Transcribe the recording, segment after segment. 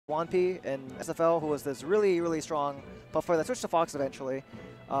Wanpi in SFL, who was this really, really strong Puff player that switched to Fox eventually.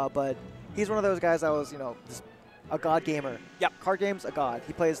 But he's one of those guys that was, you know, just a god gamer. Yep. Card game's a god.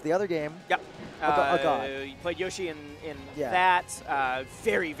 He plays the other game. Yep. A god. He played Yoshi in that.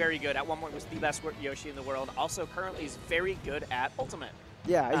 Very, very good. At one point was the best Yoshi in the world. Also currently is very good at Ultimate.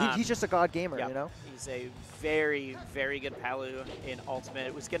 Yeah, he's just a god gamer, yep. you know? He's a very, very good Palu in Ultimate.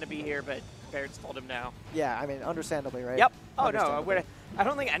 It was going to be here, but parents told him no. Yeah, I mean, understandably, right? Yep. Oh, no. I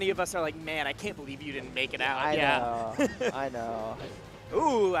don't think any of us are like, man, I can't believe you didn't make it out. I know. I know.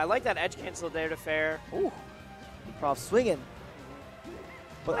 Ooh, I like that edge cancel there to fair. Ooh. Prof swinging.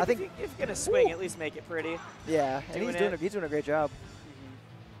 But like I think if you're going to swing, at least make it pretty. Yeah, and he's doing a great job.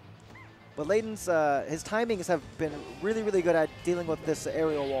 But Leighton's, his timings have been really, really good at dealing with this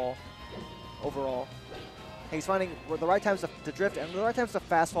aerial wall overall. And he's finding the right times to drift and the right times to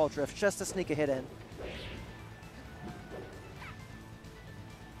fast fall drift just to sneak a hit in.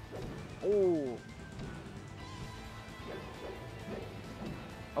 Oh.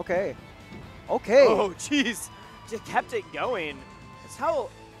 Okay. Okay. Oh, jeez. Just kept it going. That's how...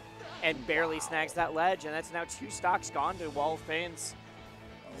 And barely snags that ledge, and that's now 2 stocks gone to Wall of Pains.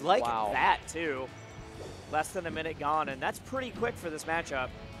 Like that, too. Less than a minute gone, and that's pretty quick for this matchup.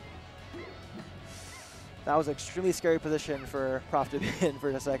 That was an extremely scary position for Prof to be in for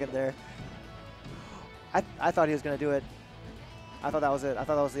a second there. I thought he was going to do it. I thought that was it. I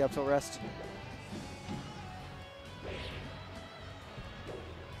thought that was the up tilt rest.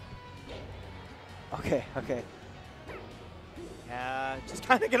 Okay, okay. Yeah, just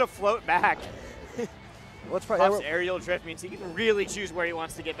kind of going to float back. What's Prof's aerial drift means he can really choose where he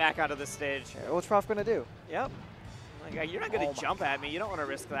wants to get back out of the stage. Yeah, what's Prof going to do? Yep. Like, you're not going to jump at me. You don't want to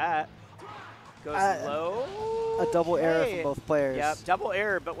risk that. Goes low. A double error from both players. Yep, double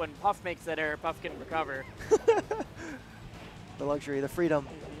error, but when Puff makes that error, Puff can recover. The luxury, the freedom.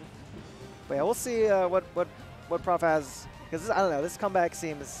 But yeah, we'll see what Prof has. Because, I don't know, this comeback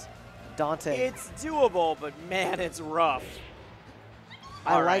seems daunting. It's doable, but man, it's rough.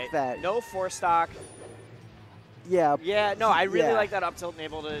 I like that. No 4-stock. Yeah. Yeah, no, I really like that up tilt and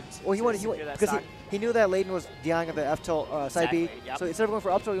able to well, because he knew that Leighton was DIing at the F tilt side B. Yep. So instead of going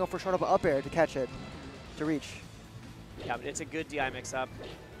for up tilt, he went for short up air to catch it, to reach. Yeah, but it's a good DI mix-up.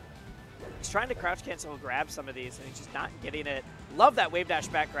 He's trying to crouch cancel grab some of these, and he's just not getting it. Love that wave dash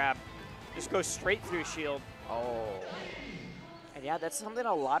back grab. Just goes straight through shield. Oh. And yeah, that's something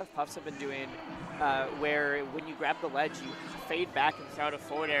a lot of Puffs have been doing, where when you grab the ledge, you fade back and throw out a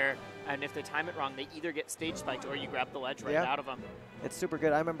forward air, and if they time it wrong, they either get stage spiked or you grab the ledge right out of them. It's super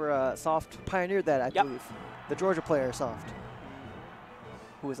good. I remember Soft pioneered that, I believe. The Georgia player, Soft.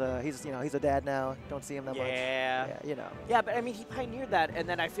 Who is he's a dad now. Don't see him that much. Yeah, you know. Yeah, but I mean, he pioneered that, and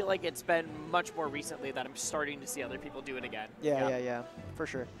then I feel like it's been much more recently that I'm starting to see other people do it again. Yeah, for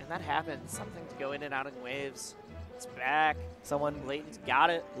sure. And that happens. Something to go in and out in waves. It's back. Leighton's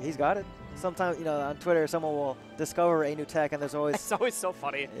got it. He's got it. Sometimes, you know, on Twitter, someone will discover a new tech, and there's always... It's always so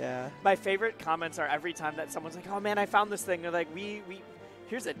funny. Yeah. My favorite comments are every time that someone's like, oh, man, I found this thing. They're like,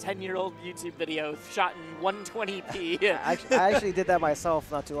 here's a 10-year-old YouTube video shot in 120p. I actually did that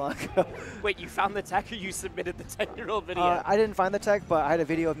myself not too long ago. Wait, you found the tech or you submitted the 10-year-old video? I didn't find the tech, but I had a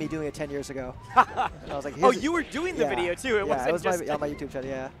video of me doing it 10 years ago. I was like, oh, you were doing the video, too. It wasn't just... on my YouTube channel,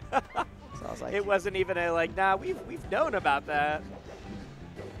 yeah. So I was like, it wasn't even a, like, nah, we've known about that.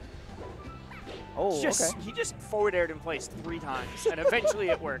 Oh, okay. He just forward aired in place 3 times, and eventually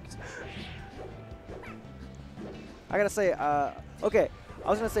it worked. I gotta say, okay, I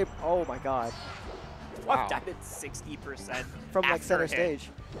was gonna say, oh my god. Wow. Died at 60% from like center stage.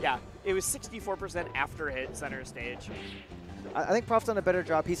 Yeah, it was 64% after hit center stage. I think Prof's done a better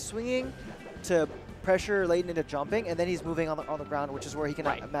job. He's swinging to pressure Leighton into jumping, and then he's moving on the ground, which is where he can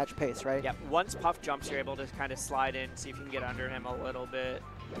match pace, right? Yeah, once Puff jumps, you're able to kind of slide in, see if you can get under him a little bit.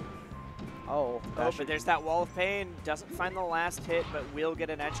 Oh, but there's that wall of pain. Doesn't find the last hit, but will get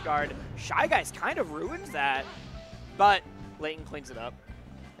an edge guard. Shy Guy's kind of ruined that, but Leighton cleans it up.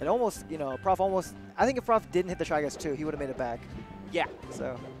 And almost, you know, Prof almost, I think if Prof didn't hit the Shy Guys too, he would have made it back. Yeah.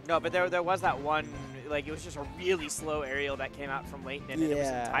 So. No, but there was that one, like, it was just a really slow aerial that came out from Leighton, and it was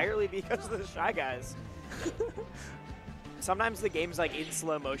entirely because of the Shy Guys. Sometimes the game's like in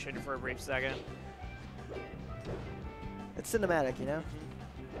slow motion for a brief second. It's cinematic, you know?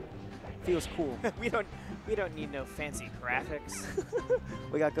 Feels cool. we don't need no fancy graphics.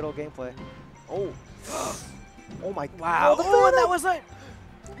 We got good old gameplay. Oh. Oh my wow. Oh, that was a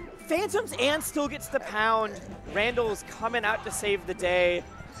Phantoms and still gets the pound. Randall's coming out to save the day.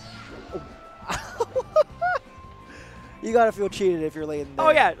 You gotta feel cheated if you're Leighton there. Oh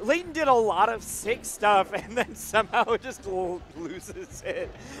yeah, Leighton did a lot of sick stuff and then somehow just loses it.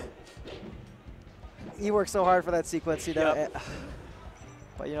 He worked so hard for that sequence, you know. Yep.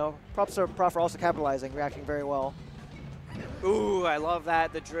 But you know, props to PROF for also capitalizing, reacting very well. Ooh, I love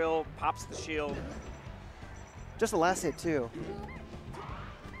that. The drill pops the shield. Just the last hit too.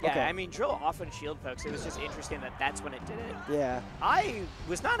 Yeah, okay. I mean, drill often shield, folks. It was just interesting that that's when it did it. Yeah. I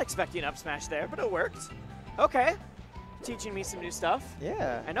was not expecting up smash there, but it worked. Okay. Teaching me some new stuff.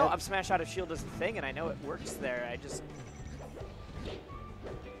 Yeah. I know up smash out of shield is a thing, and I know it works there. I just...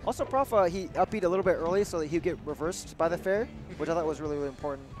 Also, PROF, he upbeat a little bit early so that he'd get reversed by the fair, which I thought was really, really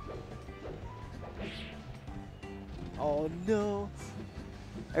important. Oh, no.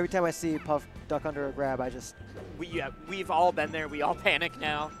 Every time I see Puff duck under a grab, I just... We've all been there. We all panic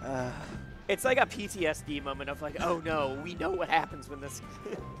now. It's like a PTSD moment of like, oh, no, we know what happens when this...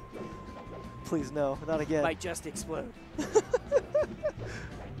 Please, no. Not again. Might just explode.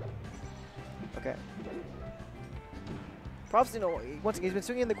 Okay. PROF's, you know, once again, he's been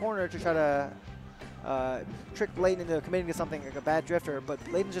swinging in the corner to try to trick Leighton into committing to something like a bad drifter, but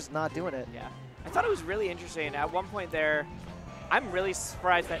Leighton's just not doing it. Yeah. I thought it was really interesting. At one point there, I'm really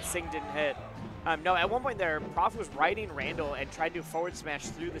surprised that Sing didn't hit. No, at one point there, PROF was riding Randall and tried to forward smash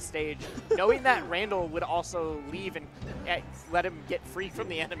through the stage, knowing that Randall would also leave and let him get free from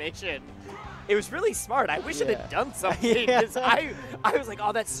the animation. It was really smart. I wish it had done something. Because I was like,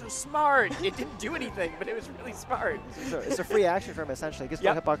 oh, that's so smart. It didn't do anything, but it was really smart. It's a free action for him, essentially. Gets the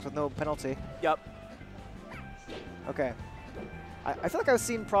hitbox with no penalty. Yep. Okay. I feel like I've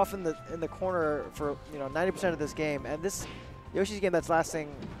seen PROF in the corner for 90% of this game, and this Yoshi's game that's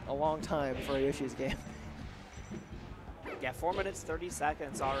lasting a long time for a Yoshi's game. Yeah, 4 minutes 30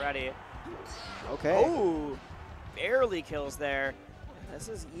 seconds already. Okay. Oh, barely kills there. This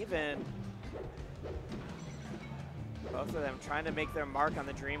is even. Both of them trying to make their mark on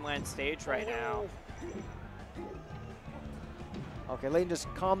the Dreamland stage right now. Okay, Leighton just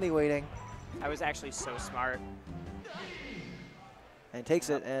calmly waiting. That was actually so smart. And takes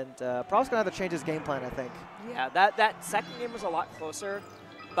it, and PROF's going to have to change his game plan, I think. Yeah, that second game was a lot closer,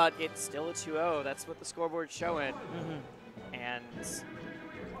 but it's still a 2-0. That's what the scoreboard's showing. And,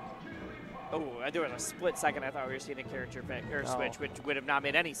 oh, there was a split second I thought we were seeing a character pick or switch, which would have not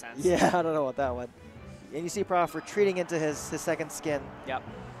made any sense. Yeah, I don't know what that one. And you see PROF retreating into his second skin. Yep.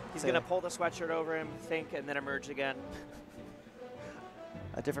 He's going to pull the sweatshirt over him, think, and then emerge again.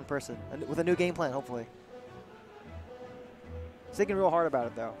 A different person, with a new game plan, hopefully. He's thinking real hard about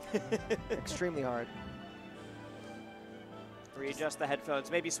it, though. Extremely hard. Readjust the headphones,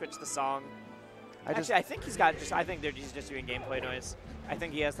 maybe switch the song. I think he's got I think he's just doing gameplay noise. I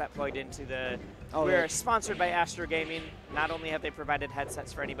think he has that plugged into the... We're sponsored by Astro Gaming. Not only have they provided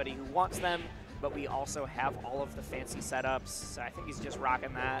headsets for anybody who wants them, but we also have all of the fancy setups. So I think he's just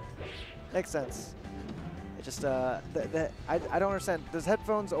rocking that. Makes sense. It just, I don't understand. Does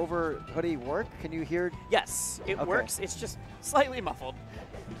headphones over hoodie work? Can you hear? Yes, it works. It's just slightly muffled.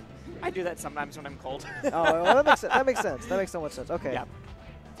 I do that sometimes when I'm cold. Oh, well, that makes sense. That makes sense. That makes so much sense. Okay. Yep.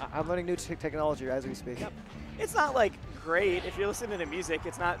 I'm learning new technology as we speak. Yep. It's not like great. If you're listening to music,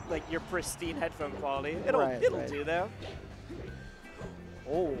 it's not like your pristine headphone quality. It'll do though.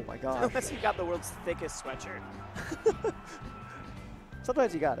 Oh my god. Unless you've got the world's thickest sweatshirt.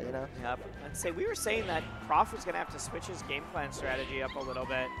 Sometimes you got it, you know? Yep. I'd say we were saying that PROF was going to have to switch his game plan strategy up a little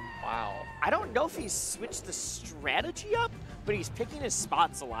bit. Wow. I don't know if he's switched the strategy up, but he's picking his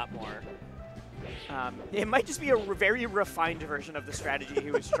spots a lot more. It might just be a very refined version of the strategy he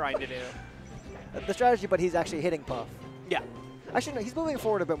was trying to do. The strategy, but he's actually hitting Puff. Yeah. Actually, no, he's moving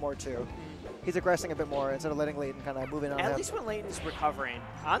forward a bit more, too. He's aggressing a bit more instead of letting Leighton kind of move in on him. At least when Leighton's recovering.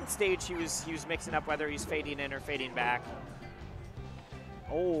 On stage, he was mixing up whether he's fading in or fading back.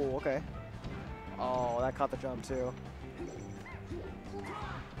 Oh, okay. Oh, that caught the jump, too.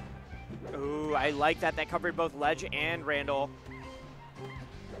 Ooh, I like that. That covered both Ledge and Randall.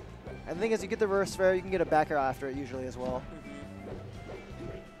 And the thing is, you get the reverse fair, you can get a back air after it usually as well.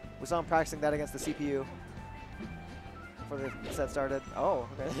 We saw him practicing that against the CPU before the set started. Oh,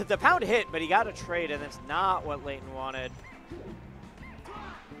 okay. The pound hit, but he got a trade, and that's not what Leighton wanted.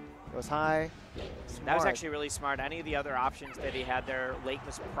 It was high. Smart. That was actually really smart. Any of the other options that he had there, Leighton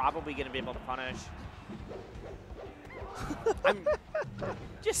was probably going to be able to punish. I'm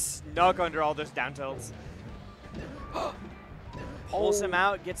just snug under all those down tilts. Pulls him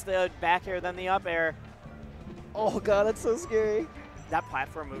out, gets the back air, then the up air. Oh god, that's so scary. That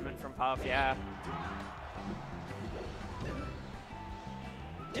platform movement from Puff, yeah.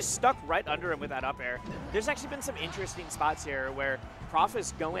 Just stuck right under him with that up air. There's actually been some interesting spots here where PROF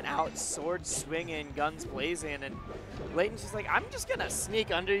is going out, sword swinging, guns blazing, and Leighton's just like, I'm just going to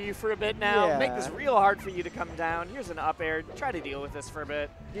sneak under you for a bit now, make this real hard for you to come down. Here's an up air. Try to deal with this for a bit.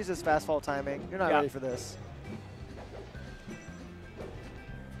 Use his fast fall timing. You're not ready for this.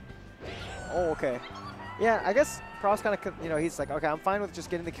 Oh, okay. Yeah, I guess Prof's kind of, you know, he's like, okay, I'm fine with just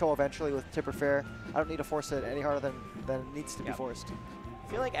getting the kill eventually with tip or fair. I don't need to force it any harder than it needs to be forced.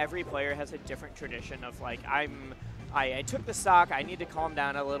 I feel like every player has a different tradition of like, I took the stock, I need to calm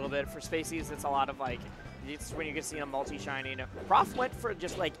down a little bit. For Spaceys, it's a lot of like, it's when you can see a multi-shiny. Prof went for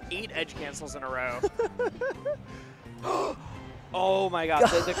just like 8 edge cancels in a row. Oh my god,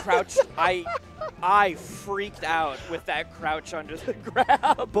 the crouch, I freaked out with that crouch under the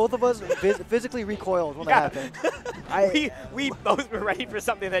grab. Both of us physically recoiled when that happened. We both were ready for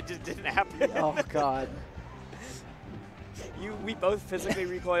something that just didn't happen. Oh god. We both physically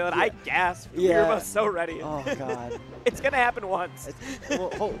recoiled. I gasped. We were both so ready. Oh god. It's gonna happen once.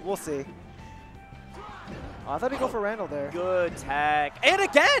 We'll see. Oh, I thought he'd go for Randall there. Good tag. And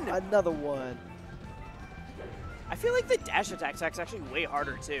again! Another one. I feel like the dash attack's actually way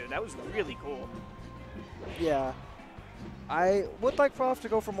harder too. That was really cool. Yeah. I would like Prof to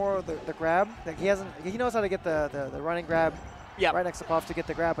go for more of the grab. Like he knows how to get the running grab right next to Prof to get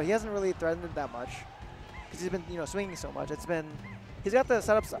the grab, but he hasn't really threatened it that much. Because he's been, you know, swinging so much. He's got the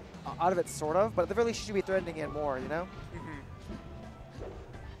setups out of it sort of, but at the very least he should be threatening it more, you know?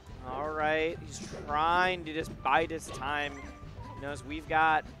 All right, he's trying to just bide his time. He knows we've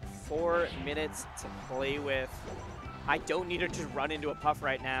got 4 minutes to play with. I don't need to just run into a puff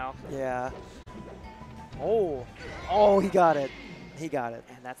right now. Yeah. Oh, he got it. He got it.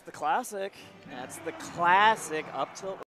 And that's the classic. That's the classic up tilt.